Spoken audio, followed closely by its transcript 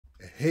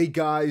Hey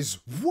guys,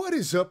 what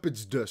is up?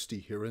 It's Dusty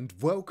here and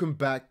welcome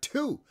back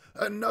to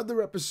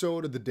another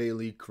episode of the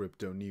Daily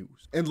Crypto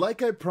News. And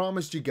like I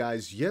promised you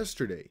guys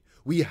yesterday,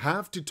 we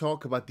have to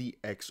talk about the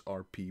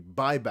XRP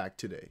buyback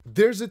today.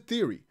 There's a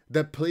theory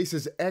that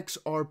places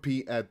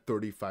XRP at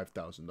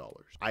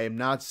 $35,000. I am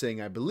not saying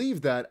I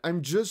believe that,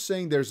 I'm just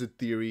saying there's a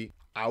theory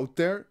out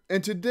there.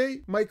 And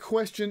today, my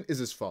question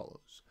is as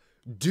follows.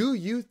 Do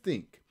you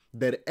think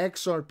that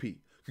XRP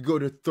could go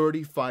to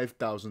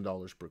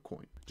 $35,000 per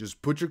coin?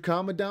 Just put your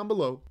comment down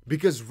below,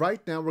 because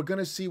right now we're going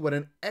to see what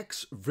an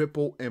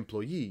ex-Ripple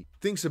employee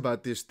thinks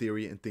about this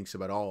theory and thinks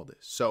about all this.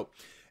 So,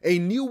 a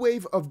new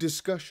wave of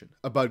discussion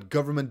about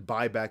government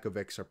buyback of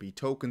XRP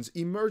tokens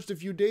emerged a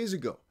few days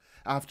ago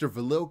after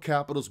Valeo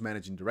Capital's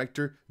managing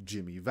director,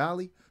 Jimmy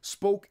Valley,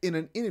 spoke in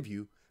an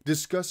interview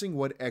discussing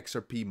what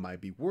XRP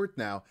might be worth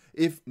now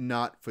if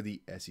not for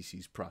the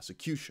SEC's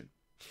prosecution.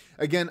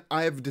 Again,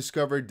 I have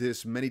discovered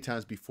this many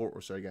times before,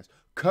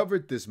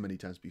 covered this many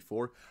times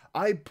before.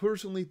 I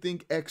personally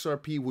think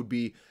XRP would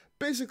be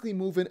basically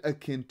moving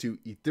akin to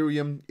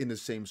Ethereum in the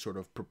same sort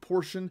of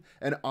proportion.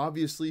 And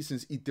obviously,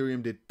 since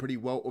Ethereum did pretty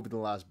well over the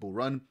last bull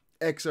run,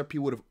 XRP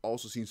would have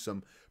also seen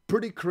some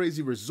pretty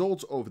crazy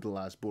results over the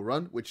last bull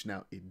run, which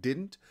now it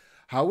didn't.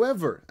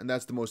 However, and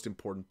that's the most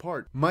important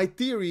part, my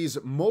theories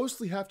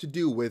mostly have to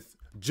do with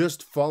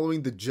just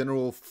following the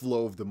general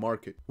flow of the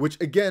market, which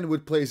again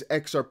would place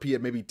XRP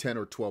at maybe $10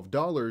 or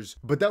 $12,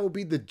 but that would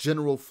be the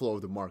general flow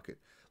of the market.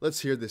 Let's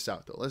hear this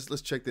out though.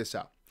 Let's check this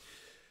out.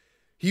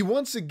 He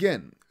once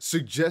again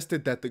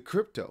suggested that the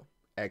crypto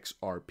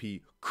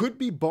XRP could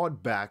be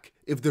bought back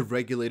if the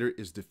regulator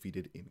is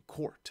defeated in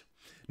court.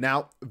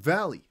 Now,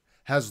 Valley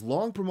has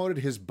long promoted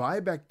his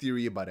buyback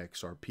theory about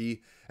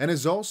XRP and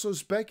has also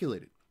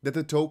speculated that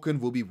the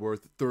token will be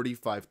worth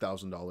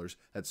 $35,000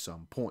 at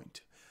some point.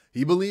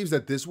 He believes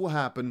that this will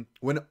happen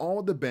when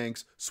all the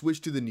banks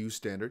switch to the new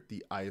standard,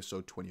 the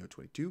ISO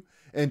 20022,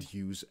 and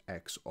use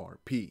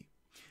XRP.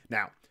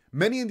 Now,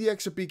 many in the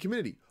XRP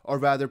community are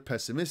rather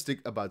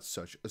pessimistic about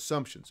such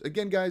assumptions.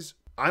 Again, guys,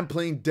 I'm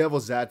playing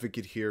devil's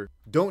advocate here.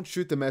 Don't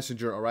shoot the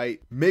messenger, alright?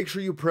 Make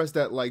sure you press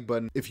that like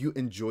button if you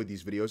enjoy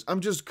these videos.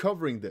 I'm just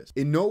covering this.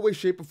 In no way,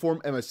 shape, or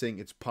form am I saying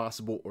it's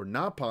possible or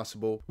not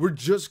possible. We're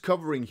just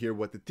covering here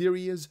what the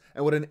theory is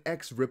and what an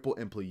ex-Ripple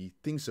employee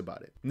thinks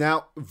about it.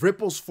 Now,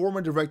 Ripple's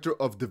former director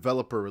of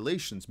developer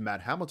relations,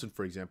 Matt Hamilton,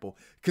 for example,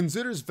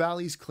 considers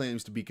Valley's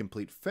claims to be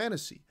complete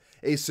fantasy,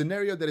 a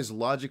scenario that is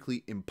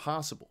logically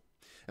impossible.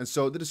 And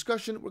so the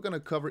discussion we're going to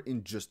cover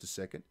in just a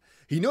second.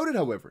 He noted,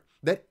 however,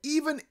 that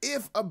even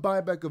if a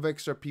buyback of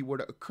XRP were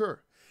to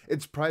occur,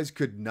 its price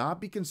could not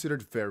be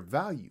considered fair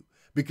value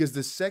because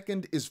the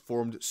second is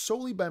formed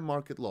solely by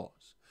market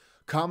laws.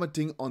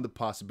 Commenting on the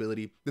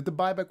possibility that the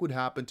buyback would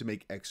happen to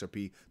make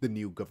XRP the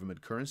new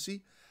government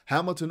currency,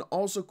 Hamilton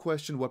also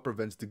questioned what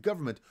prevents the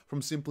government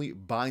from simply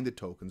buying the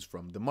tokens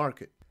from the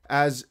market.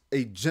 As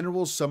a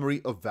general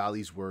summary of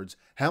Valley's words,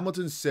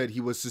 Hamilton said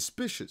he was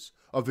suspicious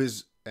of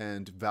his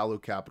and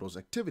Valeo Capital's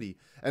activity,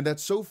 and that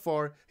so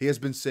far he has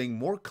been saying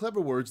more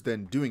clever words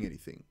than doing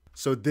anything.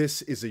 So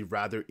this is a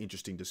rather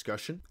interesting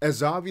discussion,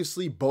 as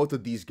obviously both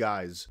of these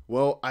guys,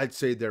 well, I'd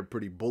say they're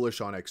pretty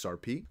bullish on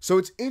XRP. So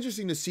it's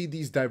interesting to see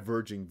these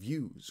diverging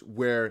views,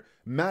 where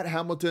Matt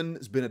Hamilton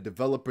has been a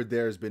developer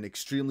there, has been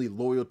extremely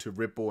loyal to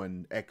Ripple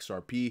and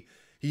XRP.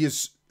 He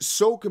is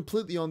so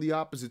completely on the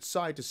opposite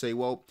side to say,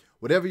 well,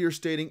 whatever you're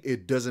stating,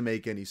 it doesn't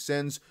make any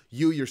sense.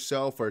 You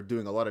yourself are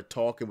doing a lot of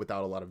talking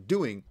without a lot of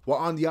doing. While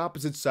on the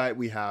opposite side,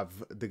 we have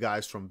the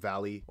guys from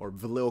Valley or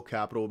Valeo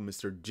Capital,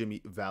 Mr.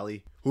 Jimmy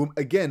Valley, whom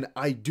again,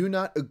 I do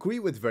not agree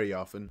with very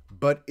often,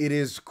 but it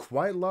is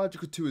quite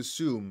logical to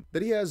assume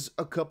that he has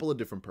a couple of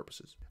different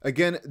purposes.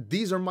 Again,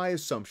 these are my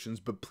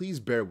assumptions, but please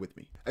bear with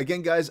me.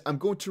 Again, guys, I'm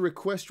going to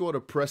request you all to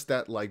press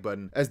that like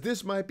button, as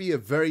this might be a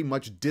very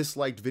much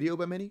disliked video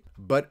by many,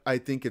 but I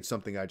think it's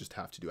something I just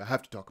have to do. I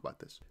have to talk about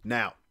this.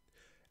 Now,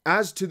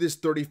 as to this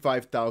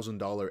 $35,000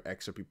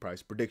 XRP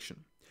price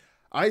prediction,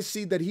 I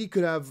see that he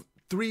could have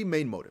three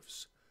main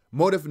motives.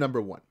 Motive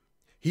number one,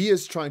 he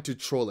is trying to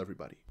troll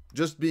everybody,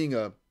 just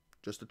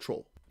a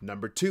troll.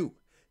 Number two,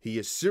 he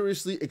is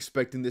seriously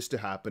expecting this to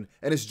happen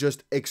and is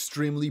just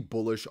extremely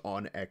bullish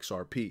on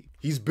XRP.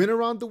 He's been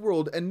around the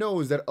world and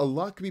knows that a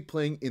lot could be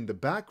playing in the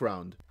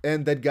background,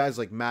 and that guys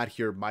like Matt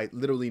here might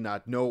literally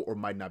not know or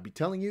might not be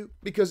telling you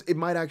because it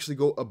might actually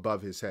go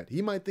above his head.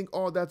 He might think,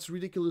 oh, that's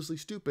ridiculously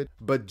stupid,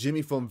 but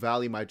Jimmy from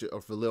Valley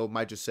or Valeo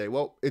might just say,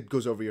 well, it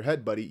goes over your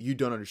head, buddy. You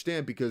don't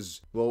understand because,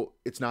 well,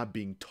 it's not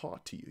being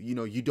taught to you. You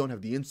know, you don't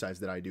have the insights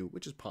that I do,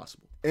 which is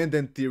possible. And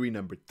then theory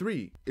number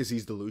three is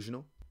he's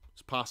delusional.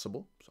 It's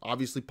possible. It's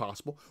obviously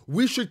possible.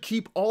 We should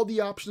keep all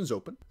the options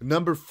open.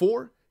 Number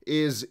four,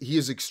 is he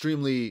is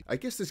extremely, I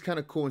guess this kind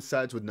of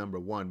coincides with number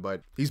one,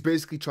 but he's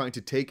basically trying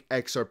to take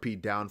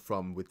XRP down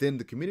from within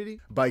the community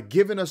by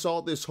giving us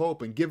all this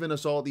hope and giving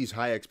us all these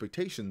high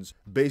expectations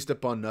based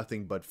upon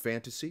nothing but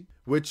fantasy,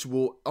 which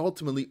will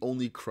ultimately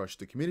only crush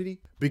the community.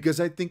 Because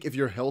I think if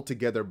you're held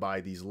together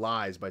by these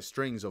lies, by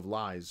strings of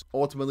lies,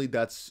 ultimately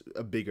that's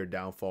a bigger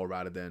downfall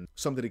rather than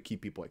something to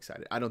keep people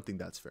excited. I don't think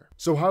that's fair.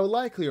 So how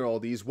likely are all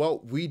these?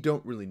 Well, we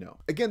don't really know.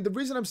 Again, the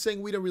reason I'm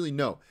saying we don't really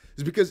know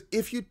is because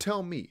if you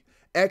tell me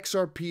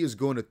XRP is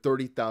going to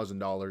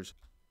 $30,000,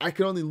 I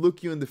can only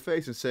look you in the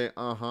face and say,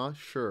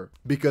 sure.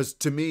 Because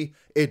to me,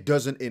 it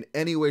doesn't in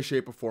any way,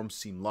 shape, or form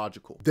seem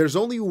logical. There's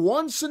only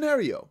one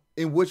scenario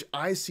in which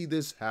I see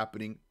this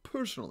happening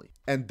personally,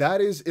 and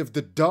that is if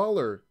the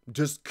dollar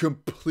just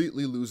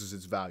completely loses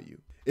its value.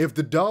 If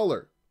the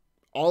dollar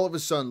all of a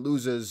sudden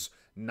loses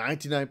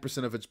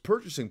 99% of its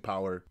purchasing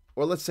power,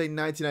 or let's say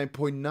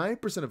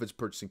 99.9% of its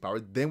purchasing power,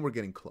 then we're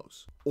getting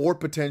close. Or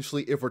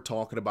potentially if we're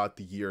talking about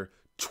the year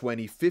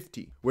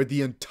 2050, where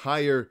the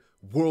entire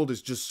world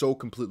is just so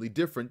completely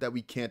different that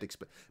we can't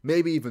expect,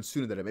 maybe even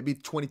sooner than that, maybe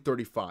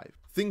 2035.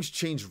 Things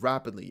change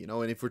rapidly, you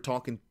know, and if we're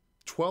talking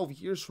 12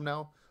 years from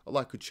now, a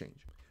lot could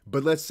change.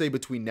 But let's say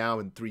between now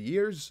and 3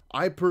 years,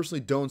 I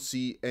personally don't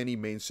see any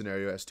main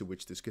scenario as to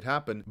which this could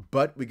happen,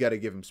 but we got to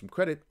give him some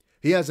credit.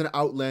 He has an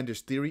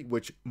outlandish theory,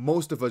 which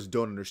most of us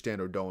don't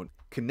understand or don't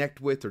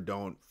connect with or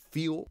don't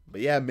feel.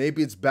 But yeah,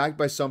 maybe it's backed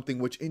by something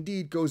which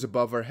indeed goes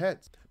above our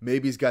heads.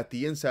 Maybe he's got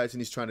the insights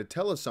and he's trying to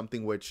tell us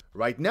something which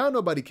right now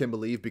nobody can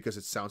believe because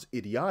it sounds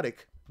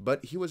idiotic,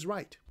 but he was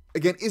right.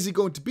 Again, is he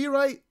going to be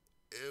right?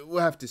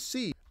 We'll have to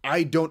see.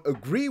 I don't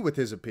agree with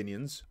his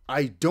opinions.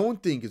 I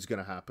don't think it's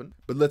going to happen,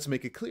 but let's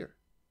make it clear.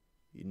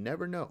 You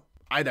never know.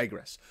 I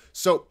digress.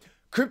 So,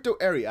 Crypto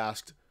Airy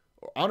asked,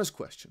 or honest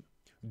question,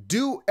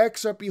 do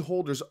XRP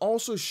holders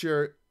also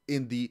share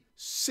in the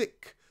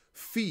SIC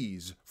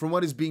fees from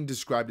what is being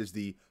described as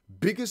the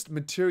biggest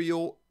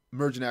material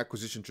merger and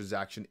acquisition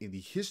transaction in the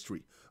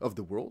history of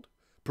the world,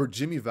 per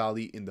Jimmy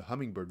Valley in the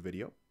Hummingbird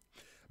video?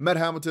 Matt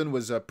Hamilton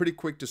was pretty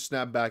quick to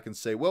snap back and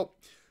say, well,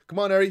 come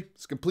on, Airy,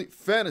 it's complete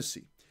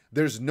fantasy.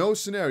 There's no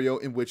scenario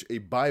in which a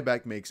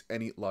buyback makes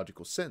any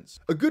logical sense.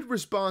 A good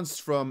response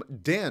from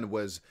Dan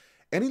was,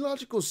 any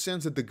logical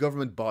sense that the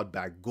government bought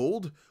back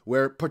gold,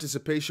 where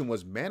participation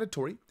was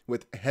mandatory,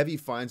 with heavy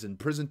fines and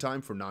prison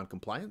time for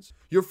non-compliance?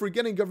 You're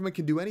forgetting government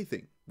can do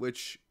anything,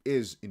 which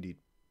is indeed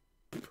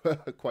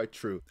quite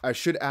true. I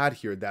should add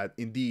here that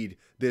indeed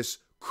this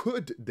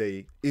could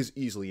they is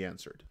easily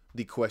answered.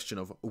 The question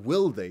of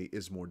will they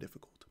is more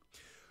difficult.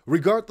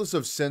 Regardless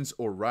of sense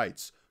or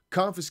rights,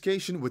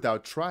 confiscation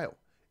without trial,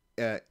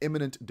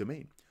 eminent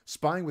domain,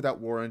 spying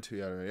without warrant,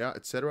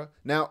 etc.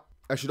 Now,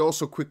 I should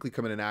also quickly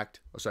come in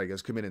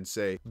and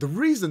say, the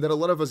reason that a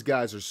lot of us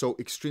guys are so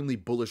extremely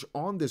bullish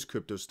on this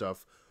crypto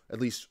stuff, at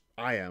least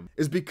I am,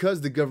 is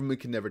because the government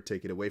can never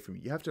take it away from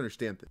you. You have to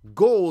understand that.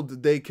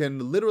 Gold, they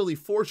can literally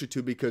force you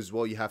to because,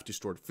 well, you have to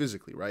store it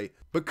physically, right?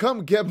 But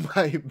come get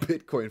my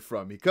Bitcoin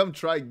from me. Come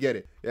try get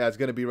it. Yeah, it's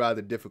going to be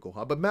rather difficult,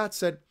 huh? But Matt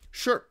said,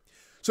 sure.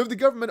 So if the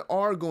government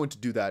are going to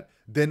do that,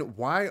 then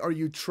why are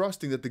you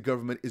trusting that the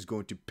government is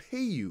going to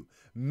pay you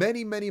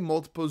many, many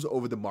multiples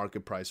over the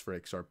market price for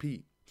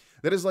XRP?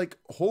 That is like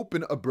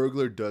hoping a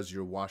burglar does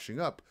your washing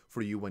up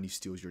for you when he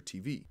steals your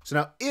TV. So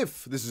now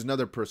if, this is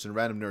another person,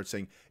 random nerd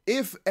saying,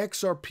 if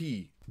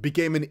XRP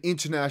became an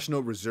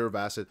international reserve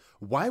asset,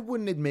 why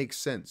wouldn't it make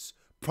sense?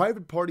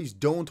 Private parties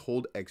don't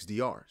hold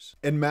XDRs.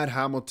 And Matt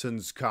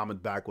Hamilton's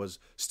comment back was,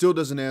 still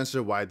doesn't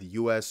answer why the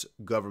US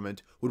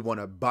government would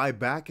want to buy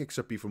back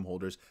XRP from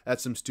holders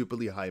at some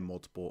stupidly high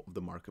multiple of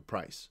the market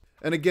price.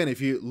 And again, if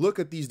you look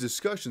at these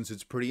discussions,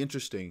 it's pretty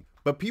interesting.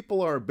 But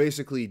people are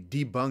basically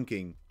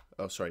debunking,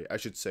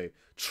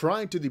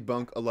 trying to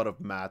debunk a lot of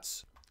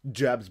Matt's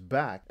jabs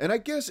back. And I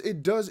guess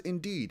it does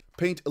indeed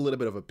paint a little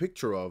bit of a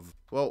picture of,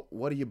 well,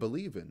 what do you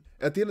believe in?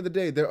 At the end of the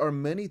day, there are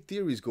many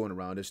theories going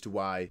around as to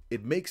why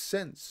it makes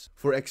sense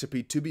for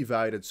XRP to be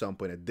valued at some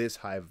point at this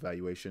high of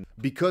valuation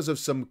because of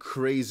some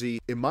crazy,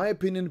 in my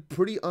opinion,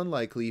 pretty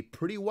unlikely,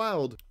 pretty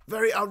wild,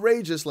 very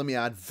outrageous, let me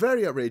add,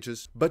 very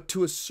outrageous, but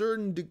to a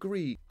certain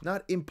degree,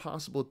 not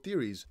impossible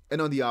theories.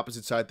 And on the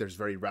opposite side, there's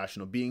very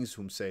rational beings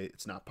whom say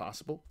it's not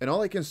possible. And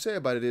all I can say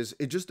about it is,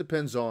 it just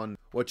depends on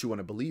what you want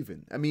to believe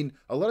in. I mean,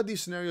 a lot of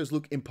these scenarios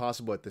look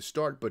impossible at the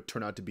start, but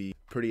turn out to be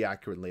pretty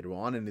accurate later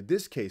on. And in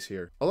this case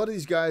here, a lot of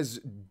these guys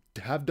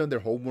have done their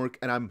homework,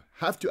 and I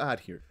have to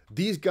add here,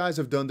 these guys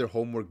have done their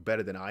homework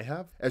better than I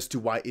have as to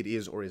why it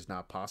is or is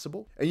not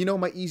possible. And you know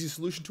my easy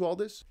solution to all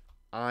this?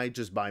 I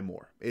just buy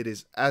more. It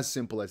is as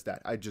simple as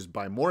that. I just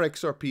buy more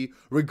XRP.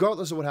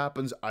 Regardless of what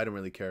happens, I don't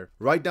really care.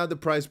 Right now, the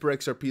price per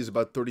XRP is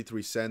about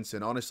 33 cents.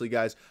 And honestly,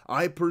 guys,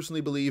 I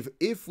personally believe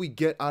if we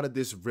get out of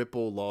this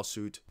Ripple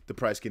lawsuit, the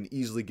price can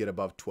easily get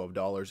above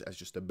 $12 as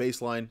just a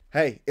baseline.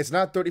 Hey, it's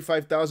not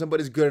 35,000, but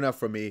it's good enough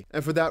for me.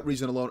 And for that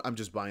reason alone, I'm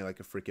just buying like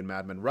a freaking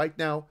madman right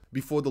now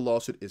before the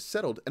lawsuit is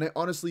settled. And I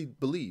honestly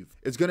believe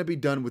it's going to be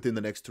done within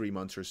the next 3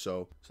 months or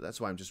so. So that's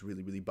why I'm just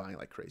really buying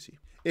like crazy.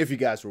 If you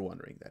guys were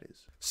wondering, that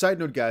is. Side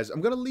note, guys,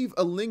 I'm going to leave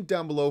a link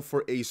down below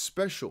for a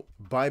special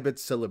Bybit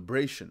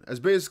celebration,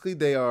 as basically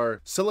they are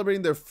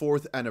celebrating their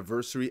 4th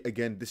anniversary.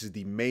 Again, this is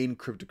the main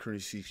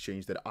cryptocurrency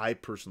exchange that I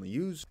personally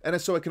use.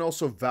 And so I can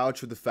also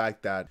vouch for the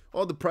fact that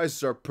all the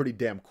prices are pretty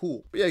damn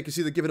cool. But yeah, you can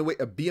see they're giving away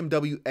a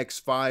BMW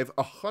X5,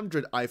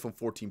 100 iPhone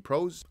 14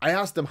 Pros. I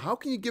asked them, how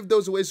can you give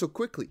those away so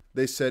quickly?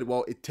 They said,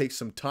 well, it takes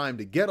some time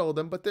to get all of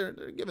them, but they're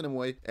giving them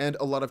away. And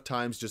a lot of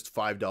times just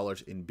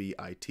 $5 in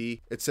BIT.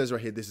 It says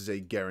right here, this is a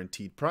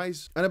guaranteed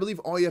price. And I believe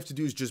all you have to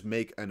do is just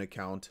make an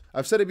account.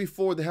 I've said it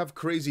before, they have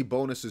crazy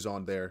bonuses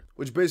on there,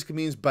 which basically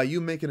means by you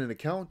making an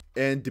account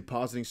and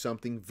depositing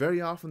something,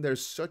 very often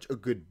there's such a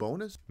good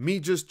bonus. Me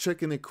just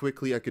checking it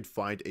quickly, I could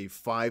find a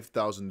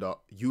 $5,000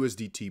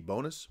 USDT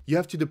bonus. You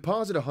have to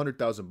deposit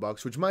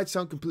 $100,000, which might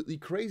sound completely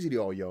crazy to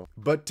all yo,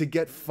 but to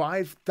get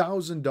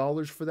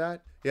 $5,000 for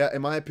that, yeah,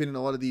 in my opinion,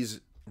 a lot of these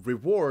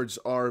rewards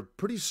are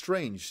pretty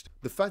strange.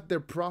 The fact they're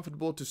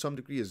profitable to some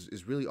degree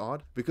is really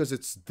odd because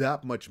it's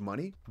that much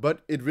money,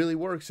 but it really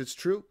works. It's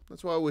true.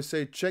 That's why I always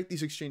say check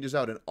these exchanges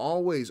out, and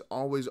always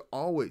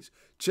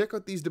check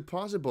out these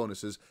deposit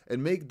bonuses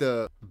and make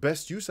the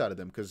best use out of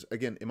them, because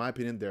again, in my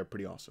opinion, they're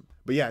pretty awesome.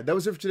 But yeah, that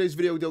was it for today's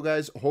video,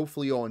 guys.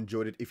 Hopefully you all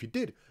enjoyed it. If you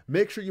did,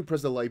 make sure you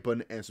press the like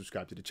button and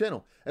subscribe to the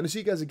channel, and I'll see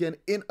you guys again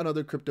in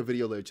another crypto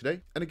video later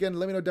today. And again,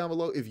 let me know down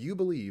below if you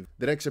believe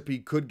that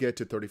XRP could get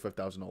to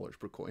 $35,000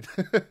 per coin.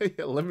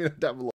 Yeah, let me know down below.